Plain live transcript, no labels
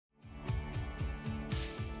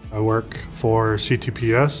I work for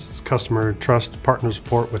CTPS, Customer Trust Partner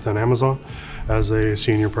Support within Amazon, as a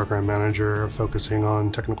senior program manager focusing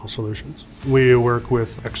on technical solutions. We work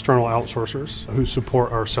with external outsourcers who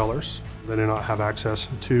support our sellers. They do not have access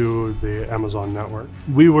to the Amazon network.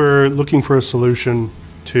 We were looking for a solution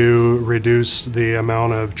to reduce the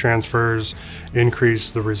amount of transfers,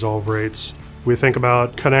 increase the resolve rates. We think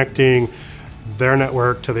about connecting their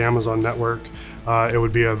network to the Amazon network. It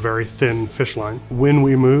would be a very thin fish line. When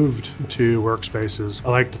we moved to WorkSpaces, I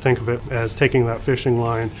like to think of it as taking that fishing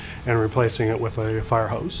line and replacing it with a fire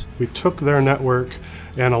hose. We took their network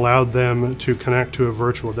and allowed them to connect to a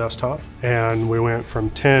virtual desktop, and we went from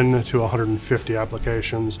 10 to 150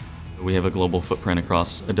 applications. We have a global footprint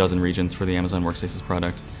across a dozen regions for the Amazon WorkSpaces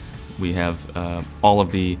product. We have all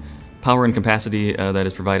of the power and capacity that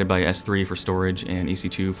is provided by S3 for storage and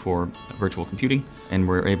EC2 for virtual computing, and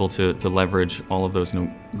we're able to leverage all of those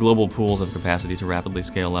global pools of capacity to rapidly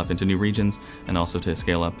scale up into new regions and also to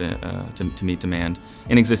scale up to meet demand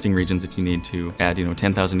in existing regions. If you need to add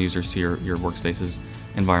 10,000 users to your WorkSpaces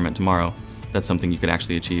environment tomorrow, that's something you could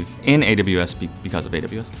actually achieve in AWS because of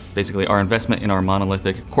AWS. Basically, our investment in our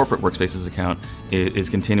monolithic corporate WorkSpaces account is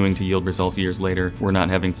continuing to yield results years later. We're not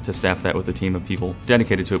having to staff that with a team of people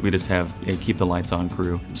dedicated to it. We just have a keep the lights on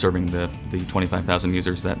crew serving the 25,000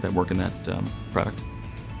 users that work in that product.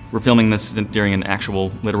 We're filming this during an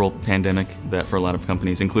actual, literal pandemic that for a lot of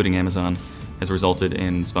companies, including Amazon, has resulted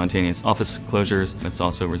in spontaneous office closures. It's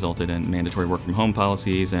also resulted in mandatory work from home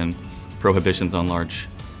policies and prohibitions on large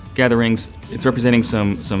gatherings. It's representing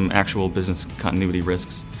some actual business continuity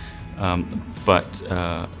risks, but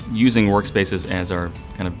using WorkSpaces as our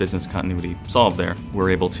kind of business continuity solve there, we're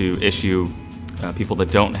able to issue people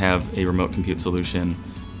that don't have a remote compute solution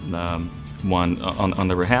one on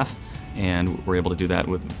their behalf, and we're able to do that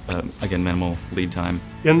with, again, minimal lead time.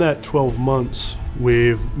 In that 12 months,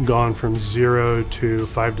 we've gone from 0 to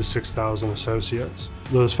 5,000 to 6,000 associates.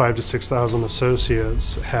 Those 5,000 to 6,000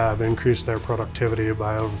 associates have increased their productivity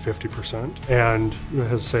by over 50%, and it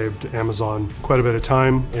has saved Amazon quite a bit of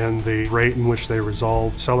time in the rate in which they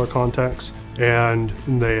resolve seller contacts, and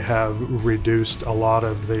they have reduced a lot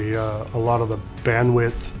of the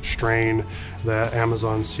bandwidth strain that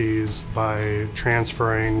Amazon sees by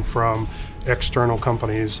transferring from external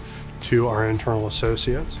companies to our internal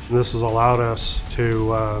associates. This has allowed us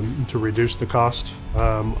to reduce the cost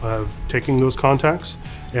of taking those contacts,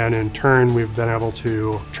 and in turn we've been able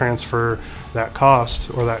to transfer that cost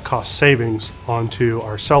or that cost savings onto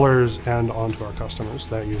our sellers and onto our customers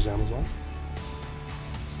that use Amazon.